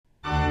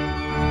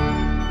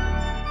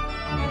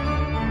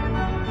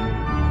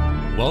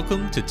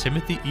Welcome to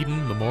Timothy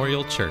Eden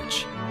Memorial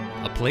Church,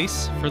 a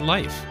place for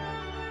life.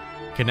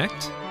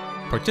 Connect,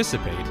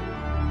 participate,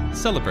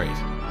 celebrate.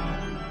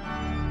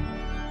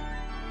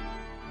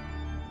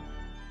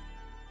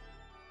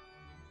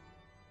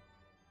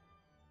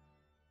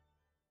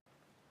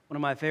 One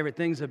of my favorite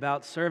things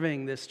about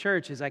serving this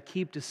church is I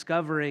keep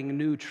discovering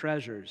new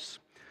treasures.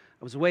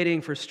 I was waiting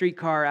for a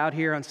streetcar out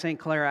here on St.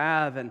 Clair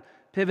Ave and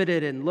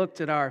pivoted and looked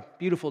at our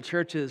beautiful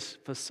church's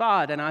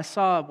facade, and I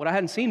saw what I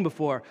hadn't seen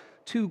before,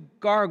 two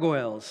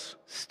gargoyles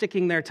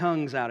sticking their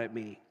tongues out at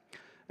me.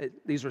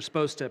 These were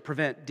supposed to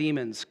prevent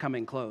demons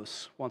coming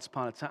close once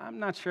upon a time. I'm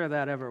not sure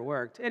that ever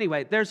worked.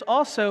 Anyway, there's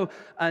also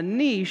a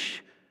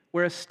niche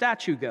where a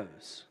statue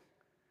goes,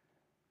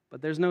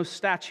 but there's no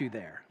statue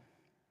there.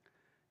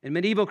 In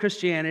medieval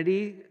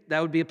Christianity,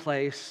 that would be a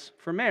place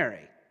for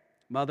Mary,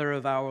 mother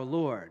of our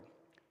Lord,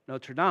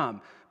 Notre Dame.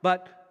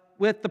 But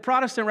with the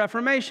Protestant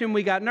Reformation,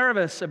 we got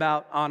nervous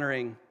about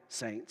honoring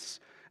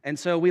saints. And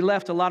so we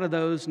left a lot of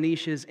those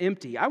niches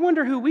empty. I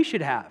wonder who we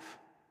should have.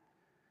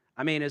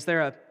 I mean, is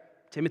there a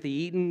Timothy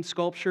Eaton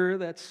sculpture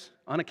that's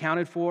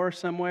unaccounted for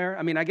somewhere?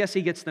 I mean, I guess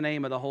he gets the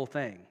name of the whole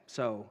thing,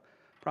 so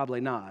probably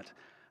not.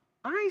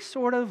 I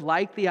sort of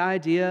like the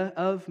idea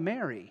of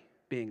Mary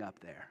being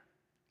up there.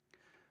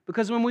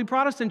 Because when we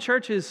Protestant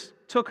churches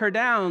took her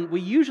down,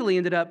 we usually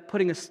ended up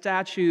putting a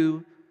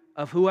statue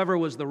of whoever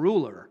was the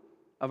ruler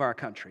of our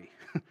country.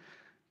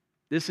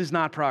 This is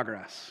not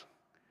progress.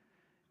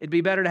 It'd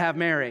be better to have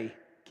Mary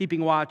keeping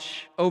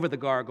watch over the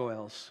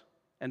gargoyles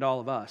and all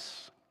of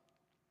us.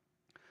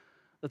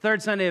 The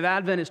third Sunday of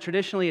Advent is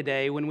traditionally a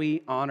day when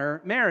we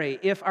honor Mary.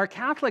 If our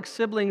Catholic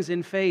siblings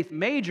in faith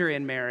major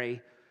in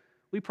Mary,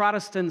 we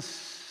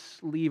Protestants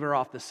leave her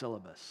off the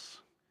syllabus,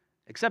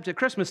 except at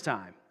Christmas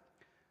time,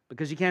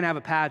 because you can't have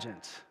a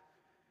pageant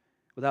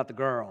without the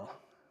girl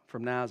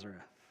from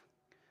Nazareth.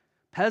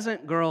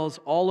 Peasant girls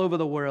all over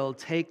the world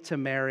take to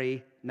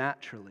Mary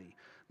naturally.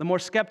 The more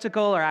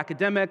skeptical or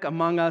academic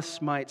among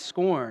us might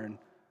scorn,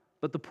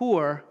 but the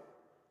poor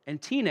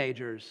and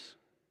teenagers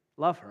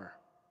love her.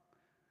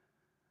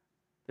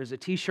 There's a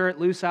t-shirt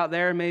loose out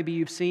there, maybe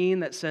you've seen,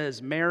 that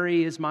says,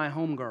 "Mary is my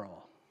homegirl.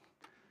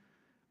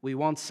 We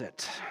wants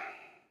it."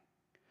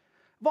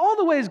 Of all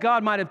the ways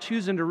God might have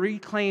chosen to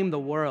reclaim the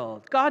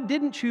world, God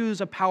didn't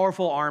choose a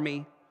powerful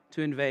army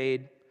to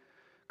invade.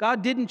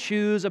 God didn't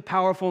choose a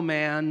powerful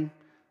man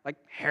like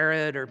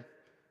Herod or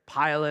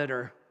Pilate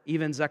or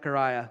even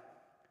Zechariah.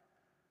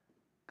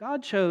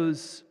 God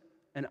chose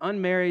an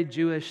unmarried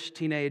Jewish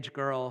teenage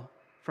girl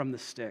from the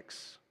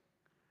sticks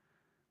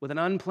with an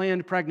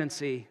unplanned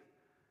pregnancy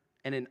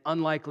and an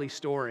unlikely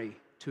story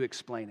to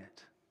explain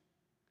it.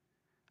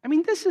 I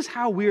mean, this is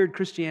how weird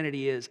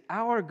Christianity is.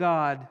 Our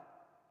God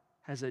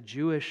has a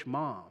Jewish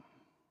mom.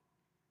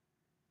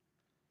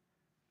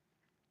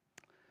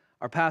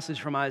 Our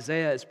passage from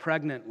Isaiah is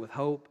pregnant with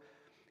hope.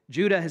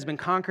 Judah has been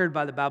conquered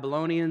by the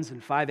Babylonians in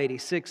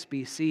 586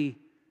 BC,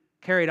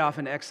 carried off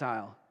into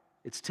exile,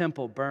 its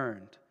temple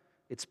burned,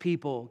 its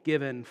people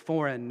given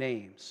foreign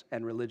names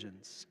and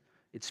religions,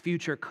 its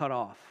future cut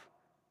off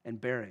and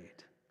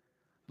buried.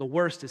 The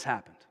worst has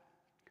happened.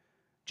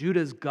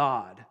 Judah's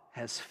God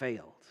has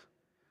failed.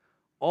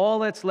 All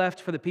that's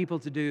left for the people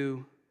to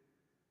do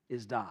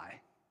is die,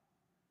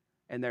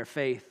 and their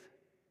faith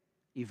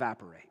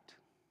evaporate.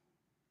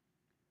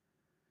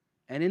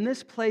 And in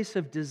this place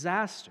of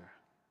disaster,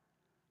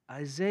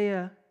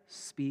 Isaiah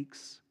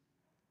speaks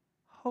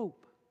hope.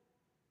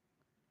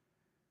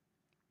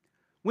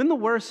 When the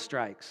worst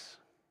strikes,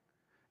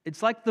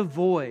 it's like the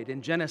void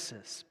in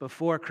Genesis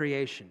before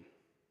creation.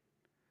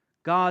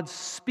 God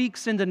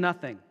speaks into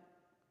nothing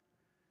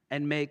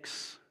and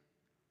makes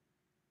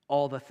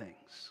all the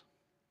things.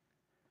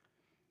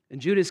 In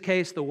Judah's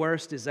case, the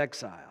worst is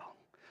exile,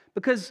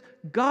 because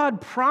God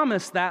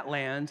promised that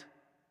land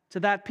to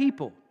that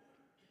people.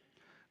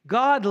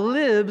 God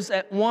lives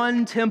at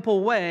One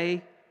Temple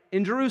Way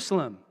in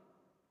Jerusalem,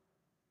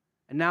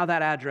 and now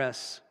that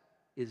address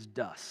is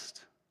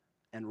dust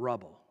and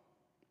rubble.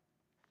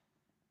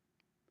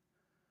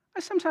 I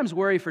sometimes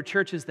worry for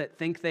churches that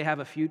think they have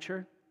a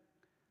future,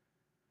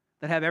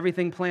 that have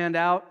everything planned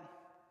out,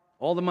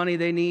 all the money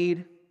they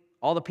need,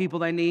 all the people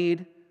they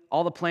need,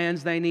 all the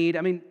plans they need.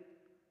 I mean,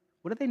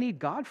 what do they need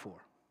God for?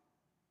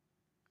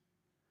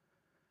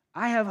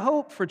 I have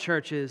hope for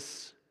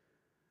churches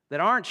that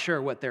aren't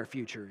sure what their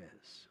future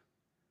is,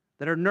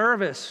 that are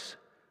nervous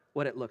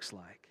what it looks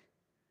like,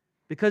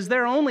 because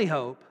their only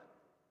hope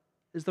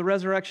is the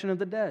resurrection of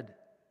the dead,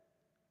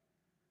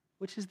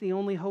 which is the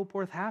only hope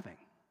worth having.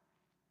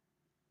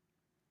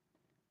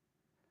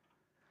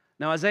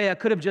 Now, Isaiah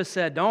could have just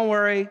said, "Don't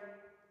worry,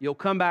 you'll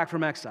come back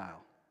from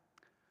exile."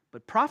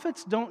 But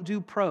prophets don't do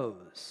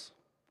prose.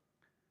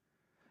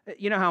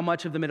 You know how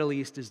much of the Middle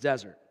East is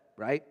desert,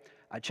 right?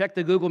 I checked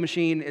the Google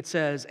machine. It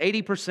says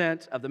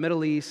 80% of the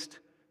Middle East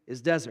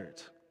is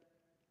desert.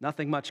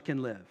 Nothing much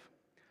can live.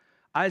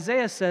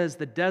 Isaiah says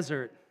the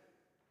desert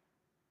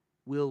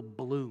will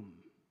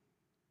bloom.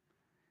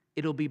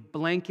 It'll be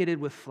blanketed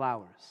with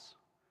flowers,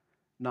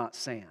 not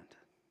sand.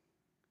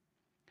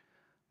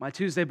 My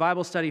Tuesday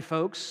Bible study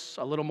folks,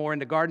 a little more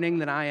into gardening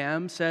than I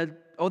am, said,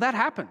 oh, that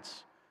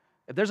happens.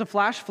 If there's a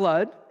flash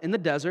flood in the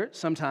desert,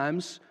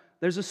 sometimes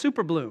there's a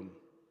super bloom.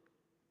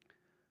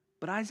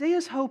 But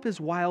Isaiah's hope is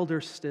wilder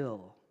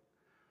still.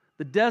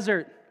 The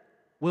desert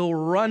will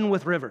run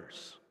with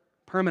rivers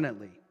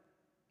permanently.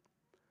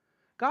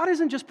 God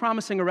isn't just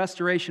promising a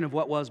restoration of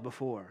what was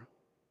before.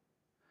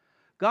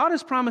 God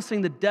is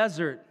promising the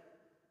desert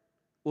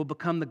will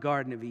become the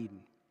Garden of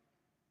Eden.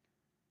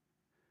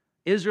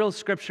 Israel's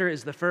scripture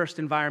is the first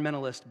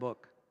environmentalist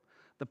book.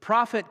 The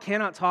prophet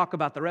cannot talk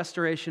about the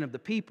restoration of the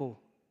people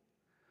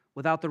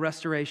without the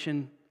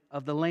restoration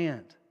of the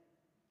land.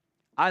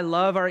 I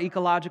love our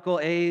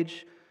ecological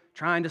age,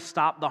 trying to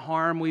stop the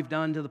harm we've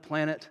done to the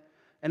planet.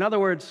 In other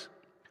words,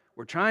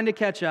 we're trying to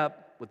catch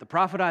up with the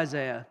prophet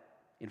Isaiah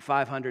in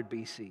 500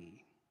 BC.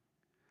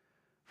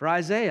 For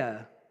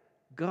Isaiah,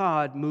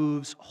 God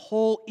moves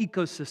whole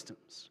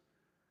ecosystems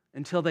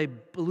until they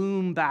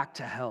bloom back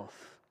to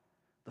health.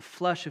 The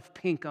flush of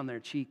pink on their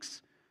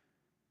cheeks,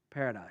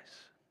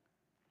 paradise.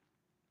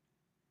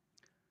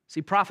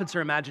 See, prophets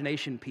are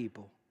imagination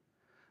people.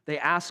 They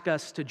ask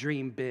us to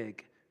dream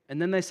big. And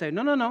then they say,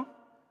 no,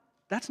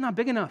 that's not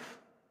big enough.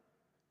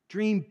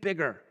 Dream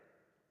bigger.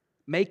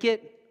 Make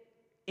it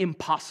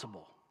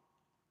impossible.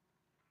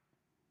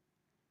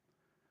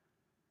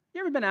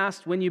 You ever been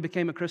asked when you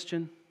became a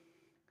Christian?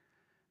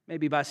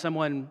 Maybe by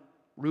someone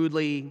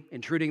rudely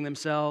intruding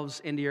themselves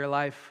into your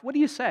life. What do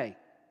you say?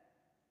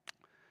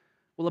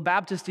 Well, a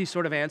Baptist-y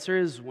sort of answer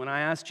is when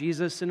I asked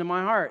Jesus into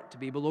my heart to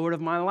be the Lord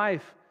of my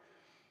life.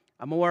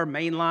 A more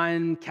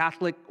mainline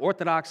Catholic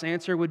Orthodox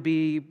answer would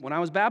be when I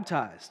was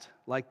baptized,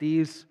 like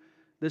these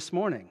this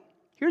morning.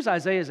 Here's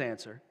Isaiah's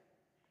answer.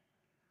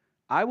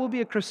 I will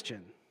be a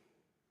Christian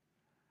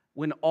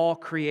when all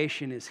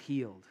creation is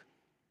healed,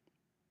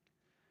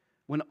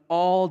 when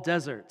all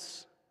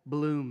deserts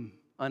bloom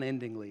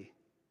unendingly.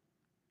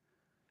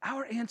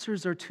 Our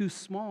answers are too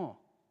small.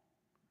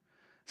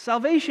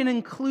 Salvation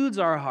includes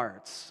our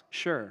hearts,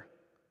 sure,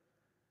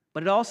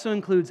 but it also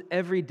includes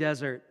every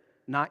desert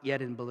not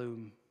yet in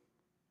bloom,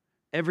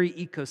 every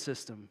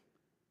ecosystem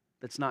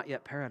that's not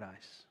yet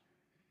paradise.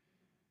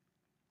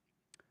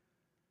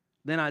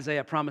 Then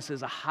Isaiah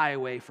promises a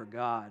highway for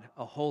God,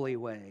 a holy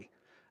way,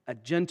 a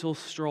gentle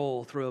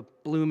stroll through a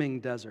blooming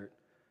desert.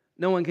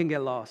 No one can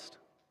get lost,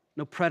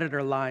 no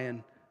predator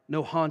lion,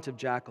 no haunt of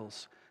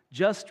jackals,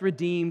 just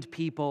redeemed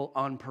people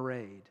on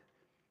parade.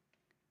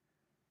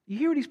 You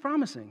hear what he's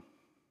promising?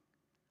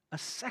 A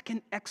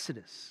second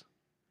Exodus,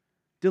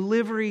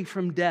 delivery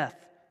from death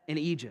in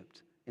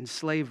Egypt, in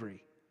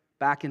slavery,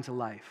 back into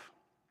life.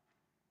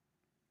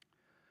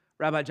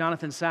 Rabbi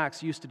Jonathan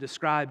Sacks used to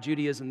describe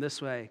Judaism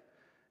this way.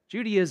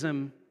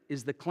 Judaism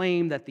is the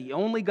claim that the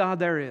only God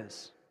there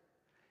is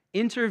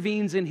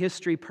intervenes in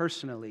history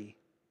personally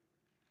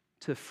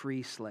to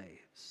free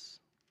slaves.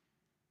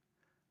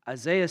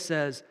 Isaiah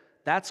says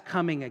that's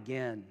coming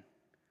again.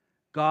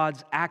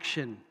 God's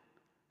action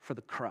for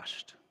the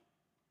crushed.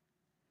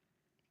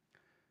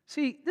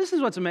 See, this is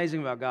what's amazing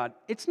about God.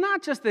 It's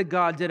not just that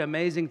God did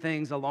amazing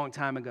things a long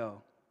time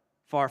ago,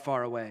 far,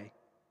 far away.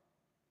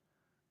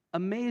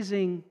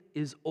 Amazing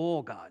is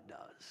all God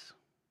does.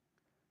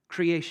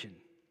 Creation,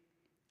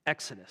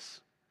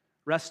 Exodus,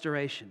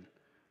 restoration,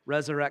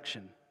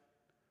 resurrection.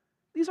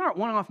 These aren't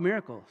one-off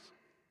miracles.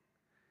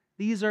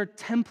 These are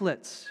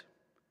templates.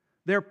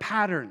 They're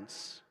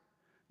patterns.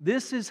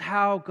 This is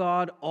how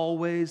God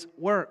always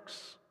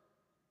works.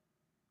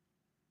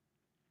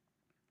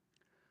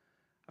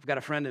 I've got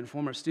a friend and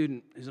former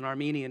student who's an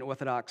Armenian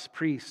Orthodox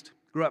priest.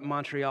 Grew up in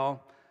Montreal.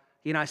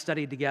 He and I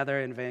studied together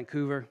in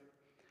Vancouver.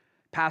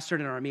 Pastored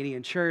an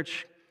Armenian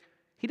church.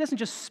 He doesn't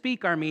just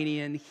speak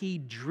Armenian, he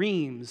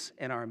dreams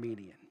in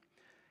Armenian.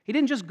 He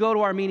didn't just go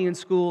to Armenian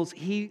schools,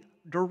 he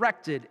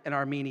directed an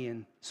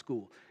Armenian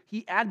school.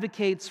 He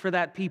advocates for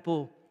that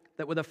people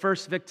that were the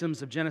first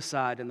victims of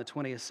genocide in the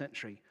 20th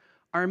century.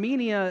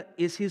 Armenia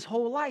is his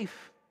whole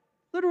life,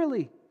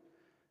 literally.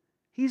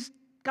 He's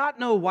got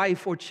no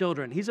wife or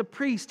children. He's a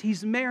priest.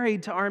 He's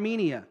married to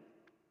Armenia.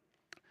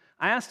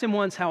 I asked him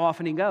once how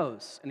often he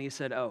goes, and he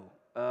said, it's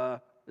a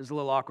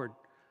little awkward.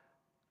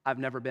 I've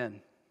never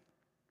been.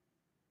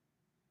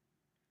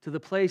 To the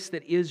place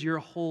that is your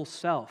whole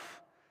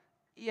self.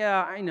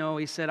 Yeah, I know,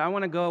 he said, I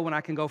want to go when I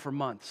can go for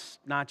months,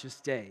 not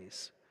just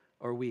days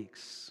or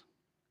weeks.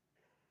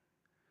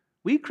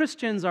 We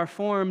Christians are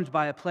formed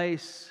by a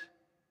place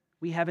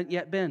we haven't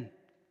yet been.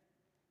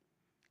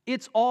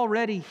 It's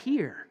already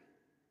here.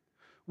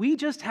 We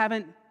just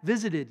haven't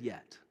visited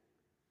yet,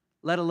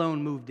 let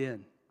alone moved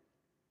in.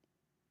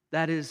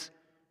 That is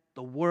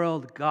the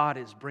world God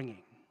is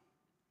bringing.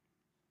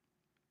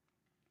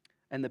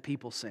 And the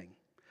people sing.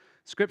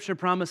 Scripture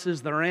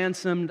promises the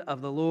ransomed of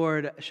the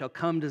Lord shall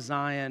come to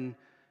Zion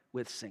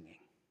with singing.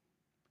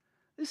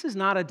 This is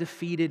not a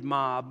defeated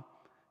mob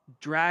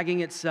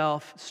dragging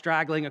itself,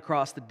 straggling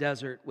across the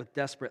desert with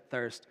desperate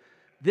thirst.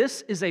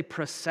 This is a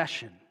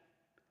procession,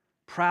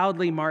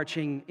 proudly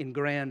marching in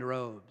grand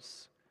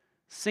robes,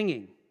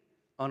 singing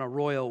on a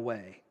royal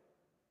way.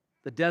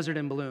 The desert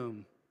in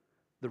bloom,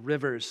 the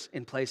rivers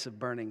in place of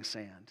burning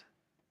sand.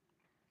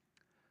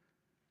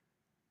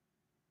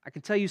 I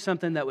can tell you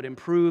something that would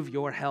improve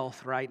your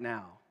health right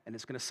now, and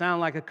it's going to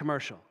sound like a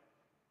commercial.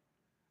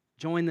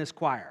 Join this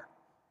choir.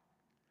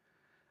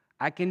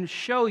 I can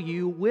show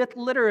you with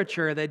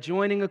literature that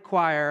joining a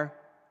choir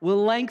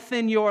will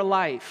lengthen your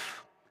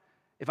life.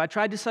 If I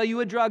tried to sell you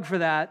a drug for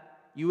that,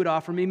 you would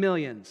offer me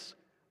millions.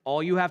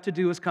 All you have to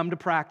do is come to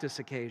practice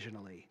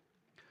occasionally.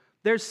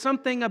 There's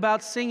something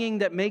about singing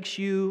that makes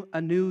you a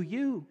new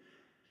you.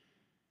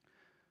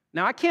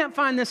 Now, I can't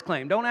find this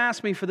claim. Don't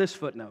ask me for this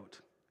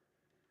footnote.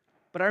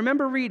 But I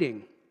remember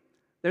reading,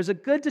 there's a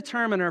good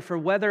determiner for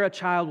whether a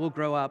child will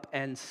grow up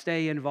and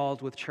stay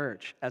involved with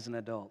church as an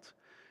adult.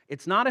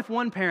 It's not if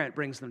one parent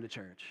brings them to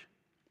church.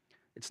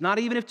 It's not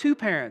even if two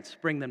parents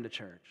bring them to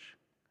church.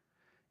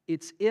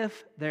 It's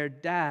if their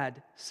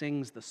dad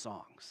sings the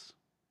songs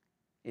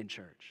in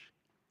church.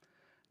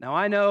 Now,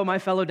 I know my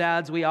fellow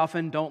dads, we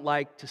often don't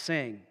like to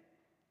sing,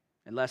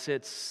 unless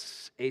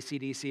it's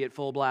AC/DC at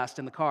full blast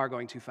in the car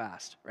going too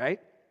fast, right?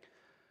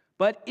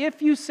 But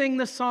if you sing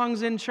the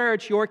songs in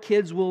church, your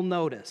kids will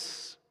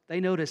notice. They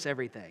notice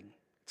everything.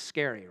 It's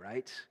scary,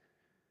 right?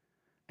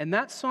 And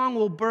that song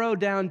will burrow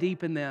down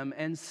deep in them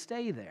and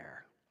stay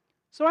there.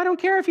 So I don't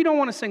care if you don't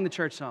want to sing the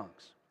church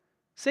songs.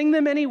 Sing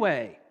them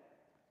anyway.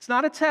 It's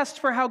not a test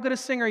for how good a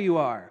singer you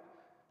are.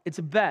 It's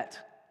a bet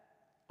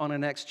on a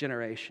next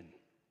generation.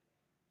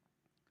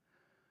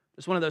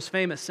 There's one of those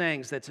famous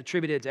sayings that's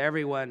attributed to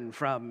everyone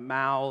from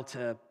Mao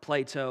to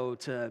Plato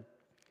to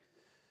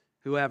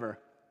whoever.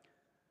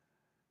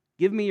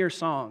 Give me your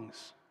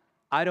songs.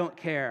 I don't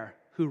care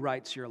who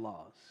writes your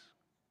laws.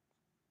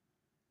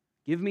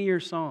 Give me your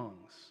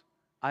songs.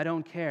 I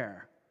don't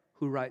care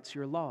who writes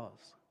your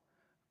laws.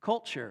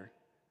 Culture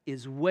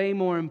is way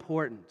more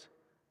important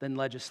than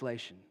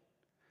legislation.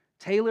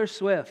 Taylor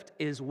Swift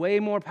is way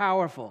more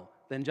powerful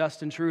than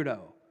Justin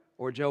Trudeau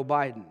or Joe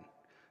Biden.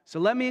 So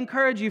let me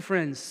encourage you,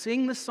 friends,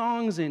 sing the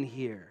songs in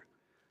here.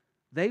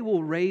 They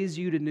will raise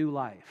you to new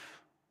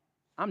life.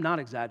 I'm not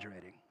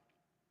exaggerating.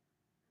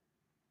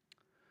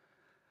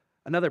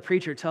 Another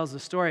preacher tells the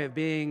story of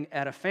being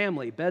at a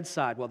family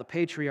bedside while the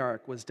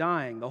patriarch was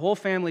dying. The whole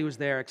family was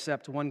there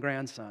except one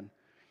grandson.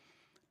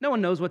 No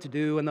one knows what to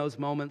do in those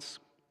moments.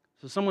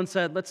 So someone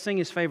said, let's sing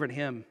his favorite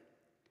hymn.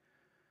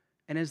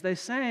 And as they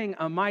sang,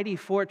 "A Mighty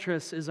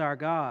Fortress is Our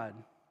God,"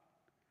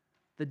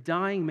 the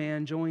dying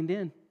man joined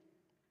in.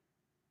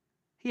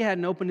 He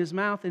hadn't opened his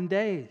mouth in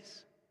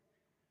days.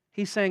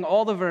 He sang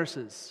all the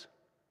verses,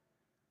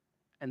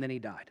 and then he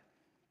died.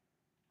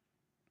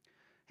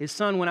 His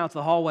son went out to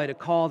the hallway to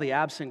call the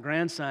absent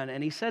grandson,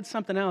 and he said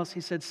something else.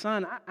 He said,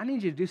 "Son, I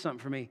need you to do something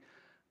for me.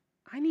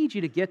 I need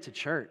you to get to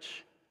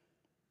church.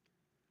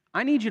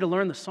 I need you to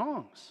learn the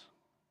songs.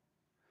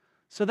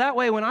 So that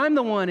way, when I'm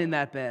the one in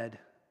that bed,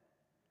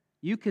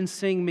 you can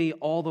sing me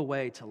all the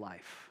way to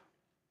life."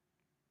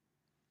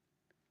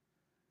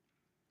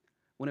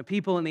 When a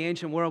people in the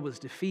ancient world was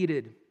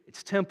defeated,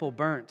 its temple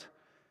burnt,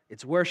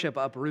 its worship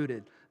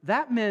uprooted,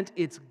 that meant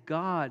its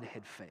God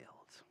had failed.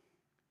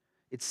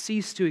 It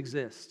ceased to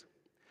exist.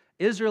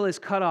 Israel is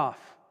cut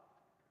off.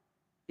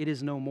 It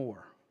is no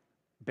more,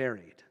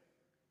 buried.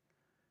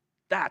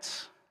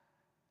 That's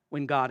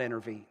when God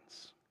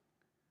intervenes.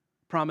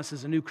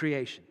 Promises a new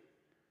creation,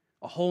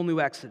 a whole new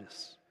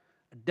exodus,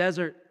 a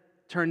desert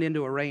turned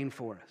into a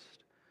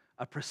rainforest,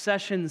 a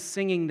procession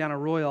singing down a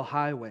royal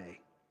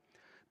highway.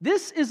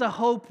 This is a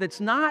hope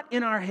that's not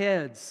in our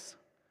heads.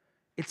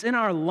 It's in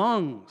our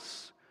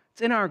lungs.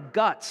 It's in our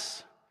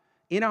guts,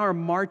 in our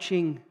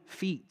marching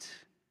feet.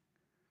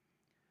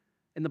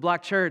 In the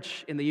black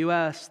church in the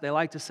U.S., they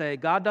like to say,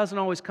 God doesn't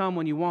always come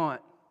when you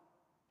want,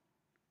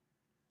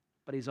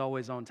 but He's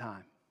always on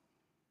time.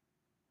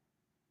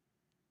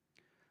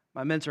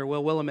 My mentor,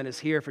 Will Willimon, is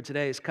here for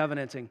today's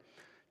covenanting.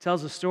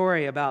 Tells a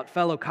story about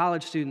fellow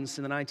college students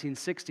in the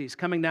 1960s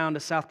coming down to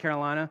South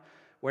Carolina,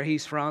 where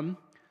he's from,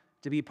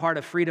 to be part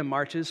of freedom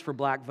marches for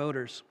black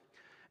voters.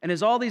 And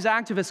as all these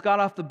activists got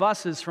off the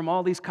buses from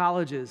all these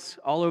colleges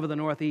all over the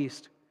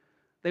Northeast,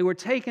 they were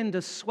taken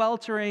to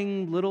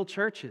sweltering little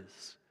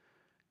churches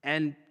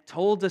and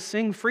told to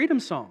sing freedom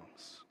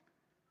songs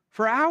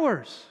for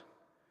hours.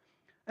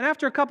 And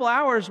after a couple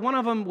hours, one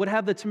of them would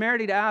have the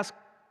temerity to ask,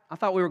 I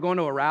thought we were going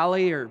to a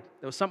rally or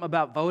there was something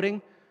about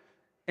voting.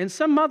 And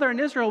some mother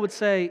in Israel would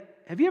say,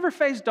 have you ever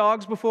faced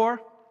dogs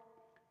before?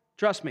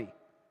 Trust me,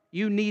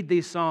 you need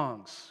these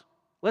songs.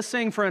 Let's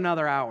sing for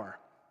another hour.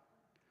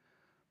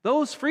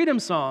 Those freedom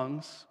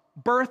songs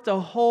birthed a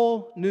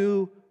whole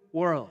new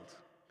world.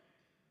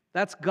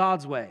 That's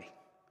God's way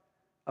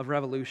of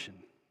revolution.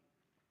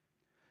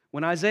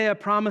 When Isaiah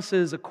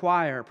promises a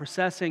choir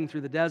processing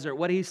through the desert,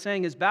 what he's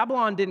saying is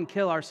Babylon didn't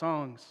kill our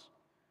songs.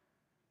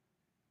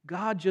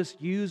 God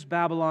just used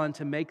Babylon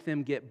to make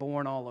them get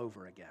born all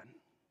over again.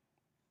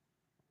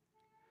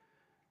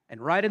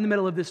 And right in the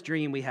middle of this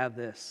dream, we have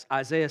this.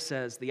 Isaiah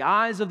says, the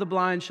eyes of the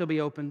blind shall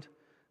be opened,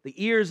 the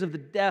ears of the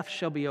deaf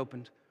shall be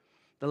opened,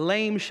 the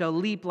lame shall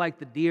leap like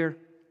the deer,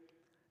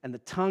 and the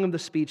tongue of the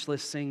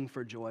speechless sing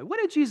for joy. What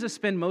did Jesus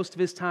spend most of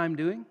his time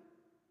doing?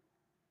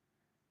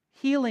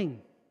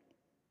 healing.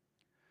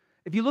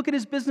 If you look at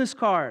his business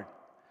card,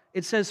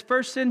 it says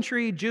first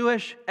century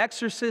Jewish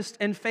exorcist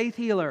and faith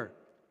healer.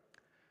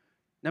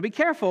 Now be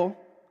careful.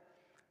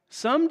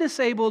 Some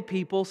disabled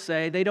people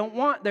say they don't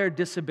want their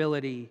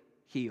disability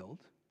healed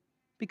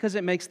because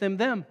it makes them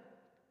them.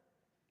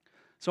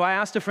 So I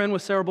asked a friend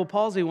with cerebral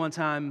palsy one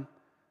time,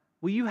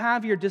 will you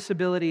have your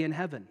disability in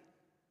heaven?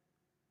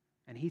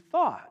 And he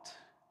thought.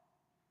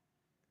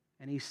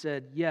 And he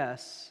said,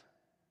 yes,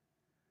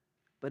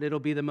 but it'll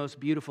be the most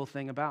beautiful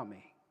thing about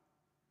me.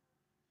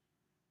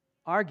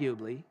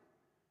 Arguably,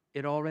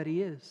 it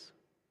already is.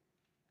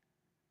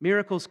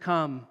 Miracles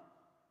come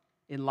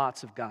in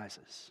lots of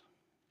guises.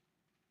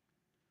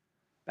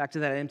 Back to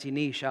that empty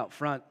niche out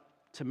front,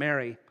 to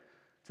Mary,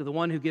 to the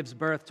one who gives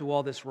birth to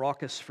all this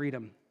raucous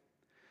freedom.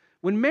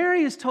 When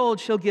Mary is told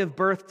she'll give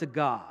birth to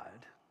God,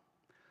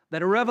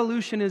 that a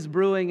revolution is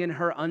brewing in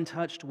her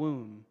untouched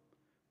womb,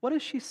 what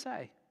does she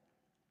say?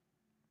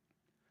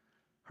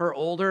 Her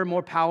older,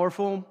 more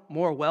powerful,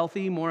 more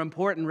wealthy, more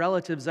important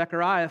relative,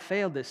 Zechariah,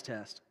 failed this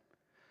test.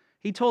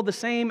 He told the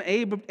same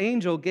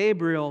angel,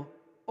 Gabriel,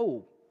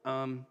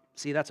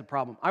 see, that's a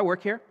problem. I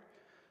work here.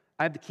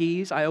 I have the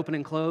keys. I open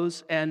and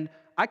close, and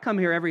I come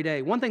here every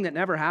day. One thing that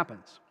never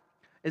happens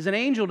is an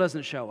angel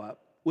doesn't show up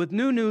with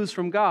new news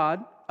from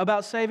God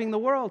about saving the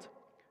world.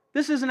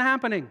 This isn't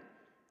happening.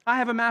 I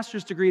have a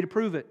master's degree to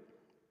prove it.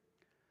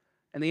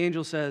 And the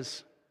angel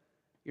says,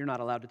 you're not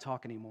allowed to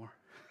talk anymore.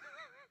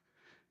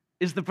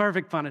 Is the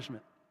perfect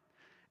punishment.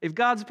 If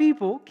God's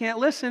people can't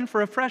listen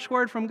for a fresh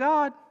word from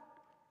God,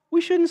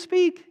 we shouldn't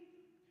speak.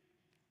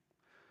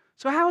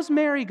 So how's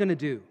Mary going to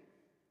do?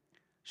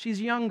 She's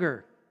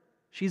younger.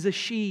 She's a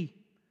she.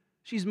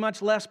 She's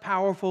much less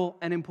powerful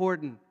and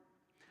important.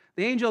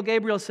 The angel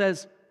Gabriel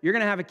says, you're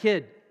going to have a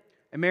kid.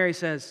 And Mary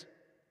says,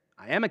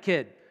 I am a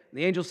kid. And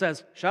the angel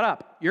says, shut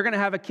up. You're going to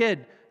have a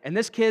kid. And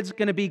this kid's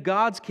going to be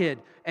God's kid.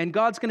 And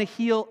God's going to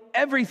heal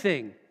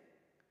everything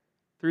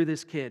through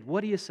this kid.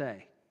 What do you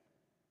say?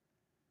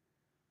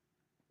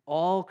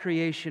 All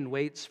creation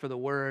waits for the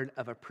word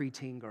of a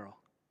preteen girl.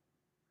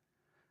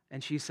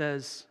 And she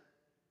says,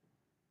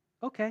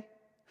 okay.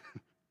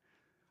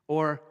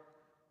 Or,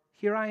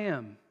 here I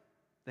am,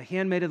 the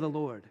handmaid of the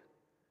Lord.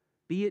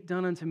 Be it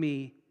done unto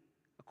me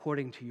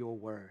according to your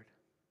word.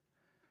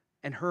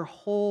 And her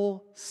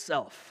whole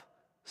self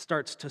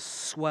starts to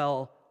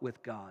swell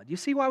with God. You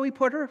see why we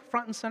put her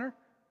front and center?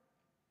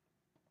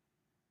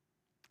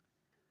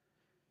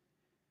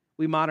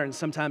 We moderns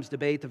sometimes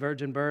debate the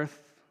virgin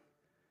birth,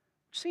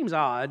 which seems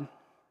odd.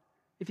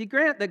 If you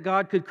grant that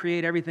God could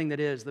create everything that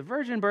is, the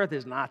virgin birth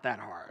is not that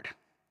hard,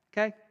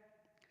 okay?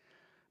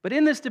 But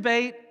in this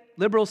debate,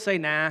 liberals say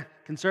nah,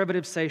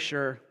 conservatives say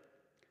sure.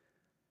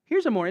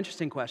 Here's a more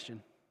interesting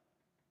question.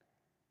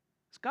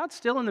 Is God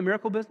still in the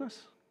miracle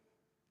business?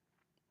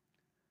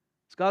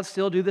 Does God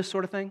still do this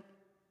sort of thing?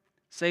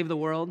 Save the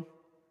world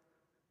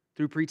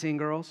through preteen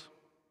girls?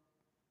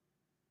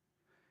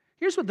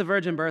 Here's what the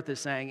virgin birth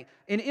is saying.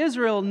 In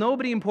Israel,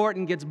 nobody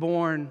important gets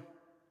born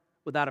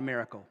without a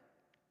miracle.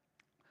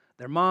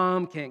 Their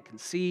mom can't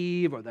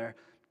conceive, or they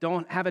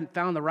haven't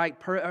found the right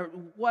or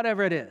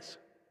whatever it is.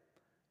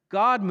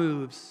 God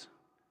moves,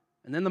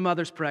 and then the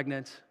mother's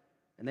pregnant,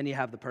 and then you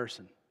have the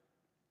person.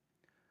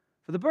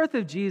 For the birth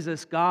of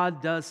Jesus,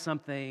 God does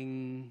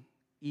something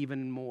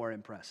even more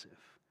impressive.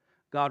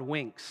 God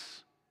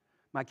winks.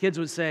 My kids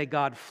would say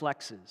God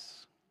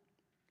flexes.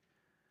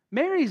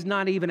 Mary's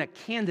not even a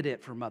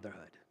candidate for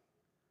motherhood.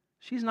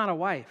 She's not a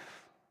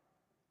wife.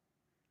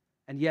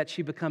 And yet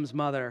she becomes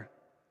mother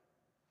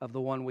of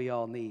the one we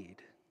all need.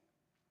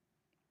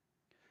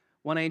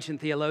 One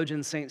ancient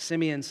theologian, St.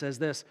 Simeon, says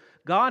this: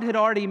 God had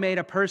already made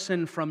a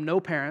person from no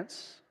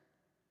parents,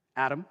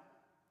 Adam.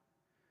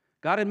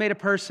 God had made a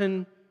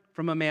person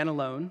from a man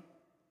alone,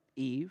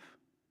 Eve.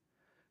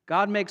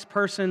 God makes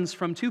persons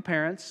from two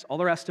parents, all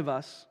the rest of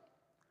us.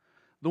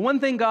 The one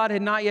thing God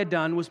had not yet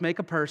done was make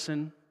a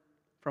person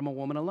from a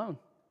woman alone,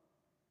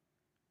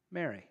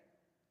 Mary.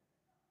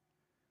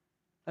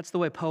 That's the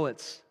way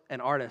poets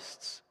and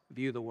artists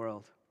view the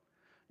world.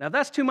 Now, if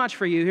that's too much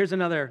for you, here's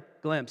another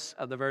glimpse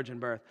of the virgin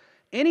birth.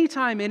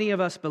 Anytime any of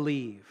us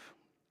believe,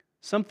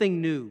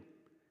 something new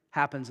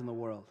happens in the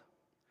world.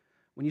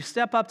 When you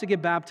step up to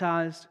get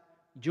baptized,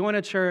 join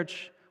a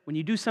church, when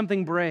you do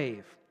something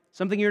brave,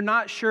 something you're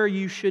not sure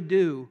you should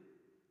do,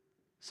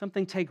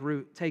 something takes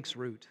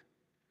root,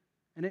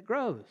 and it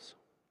grows.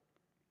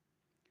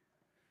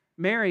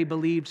 Mary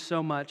believed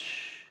so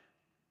much,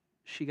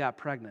 she got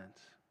pregnant.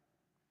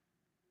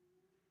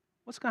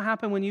 What's going to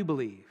happen when you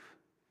believe?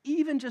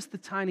 Even just the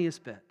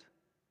tiniest bit.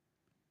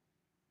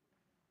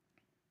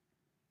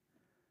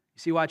 You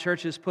see why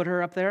churches put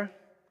her up there,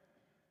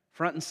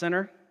 front and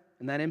center,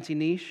 in that empty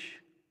niche?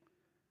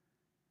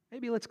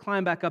 Maybe let's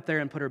climb back up there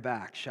and put her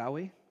back, shall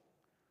we?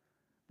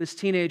 This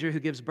teenager who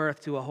gives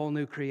birth to a whole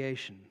new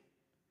creation,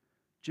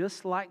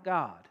 just like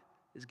God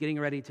is getting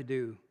ready to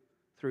do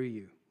through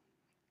you.